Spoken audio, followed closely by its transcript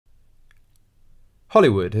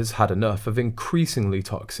Hollywood has had enough of increasingly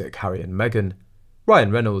toxic Harry and Meghan. Ryan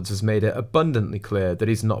Reynolds has made it abundantly clear that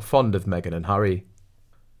he's not fond of Meghan and Harry.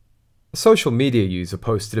 A social media user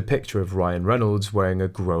posted a picture of Ryan Reynolds wearing a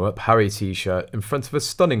Grow Up Harry t-shirt in front of a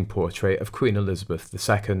stunning portrait of Queen Elizabeth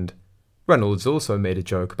II. Reynolds also made a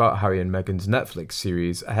joke about Harry and Meghan's Netflix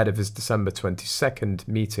series ahead of his December 22nd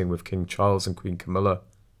meeting with King Charles and Queen Camilla.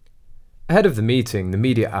 Ahead of the meeting, the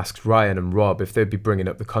media asked Ryan and Rob if they'd be bringing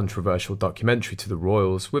up the controversial documentary to the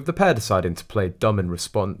royals, with the pair deciding to play dumb in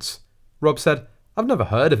response. Rob said, "I've never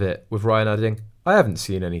heard of it," with Ryan adding, "I haven't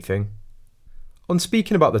seen anything." On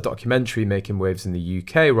speaking about the documentary making waves in the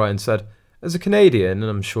UK, Ryan said, "As a Canadian, and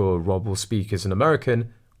I'm sure Rob will speak as an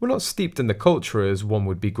American, we're not steeped in the culture as one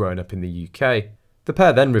would be growing up in the UK." The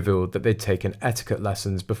pair then revealed that they'd taken etiquette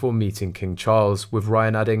lessons before meeting King Charles, with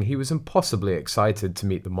Ryan adding he was impossibly excited to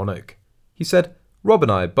meet the monarch. He said, "Rob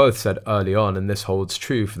and I both said early on, and this holds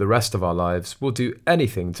true for the rest of our lives, we'll do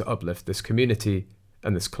anything to uplift this community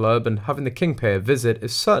and this club, and having the king pay a visit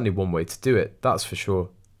is certainly one way to do it, that's for sure."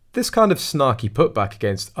 This kind of snarky putback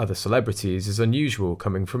against other celebrities is unusual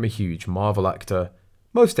coming from a huge Marvel actor.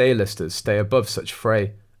 Most A-listers stay above such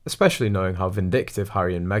fray, especially knowing how vindictive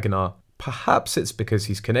Harry and Meghan are. Perhaps it's because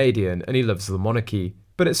he's Canadian and he loves the monarchy,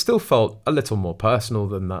 but it still felt a little more personal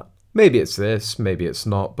than that. Maybe it's this, maybe it's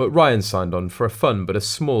not, but Ryan signed on for a fun but a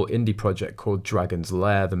small indie project called Dragon's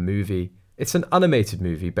Lair the Movie. It's an animated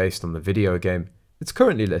movie based on the video game. It's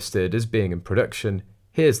currently listed as being in production.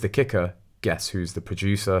 Here's the kicker, guess who's the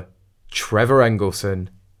producer? Trevor Engleson.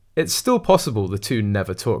 It's still possible the two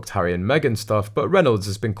never talked Harry and Meghan stuff, but Reynolds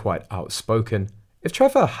has been quite outspoken. If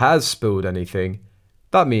Trevor has spilled anything,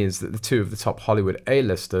 that means that the two of the top Hollywood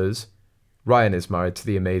A-listers, Ryan is married to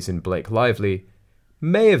the amazing Blake Lively,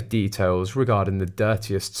 may have details regarding the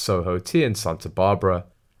dirtiest Soho tea in Santa Barbara,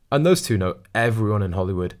 and those two know everyone in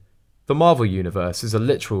Hollywood. The Marvel universe is a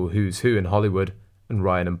literal who's who in Hollywood, and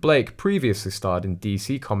Ryan and Blake previously starred in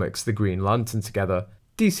DC Comics' The Green Lantern together.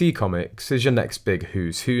 DC Comics is your next big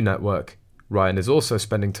who's who network. Ryan is also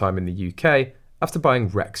spending time in the UK after buying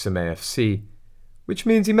Wrexham AFC, which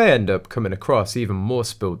means he may end up coming across even more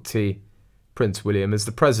spilled tea. Prince William is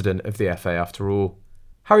the president of the FA after all.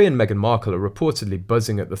 Harry and Meghan Markle are reportedly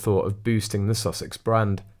buzzing at the thought of boosting the Sussex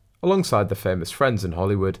brand, alongside their famous friends in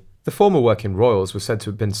Hollywood. The former working royals were said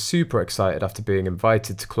to have been super excited after being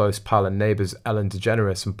invited to close pal and neighbours Ellen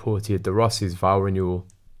DeGeneres and Portia de Rossi's vow renewal.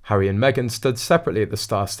 Harry and Meghan stood separately at the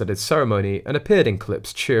star-studded ceremony and appeared in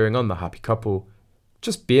clips cheering on the happy couple.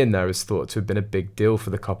 Just being there is thought to have been a big deal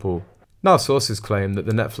for the couple. Now sources claim that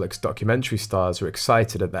the Netflix documentary stars are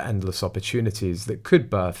excited at the endless opportunities that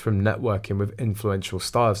could birth from networking with influential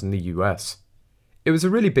stars in the US. It was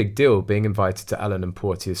a really big deal being invited to Ellen and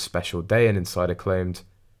Portia's special day, an insider claimed.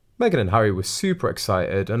 Meghan and Harry were super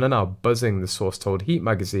excited and are now buzzing, the source told Heat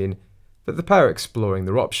magazine, that the pair are exploring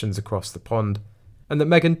their options across the pond, and that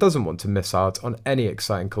Meghan doesn't want to miss out on any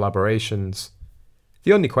exciting collaborations.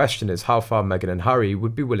 The only question is how far Meghan and Harry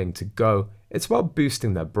would be willing to go. It's about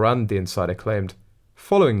boosting their brand, the insider claimed.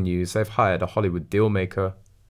 Following news, they've hired a Hollywood dealmaker.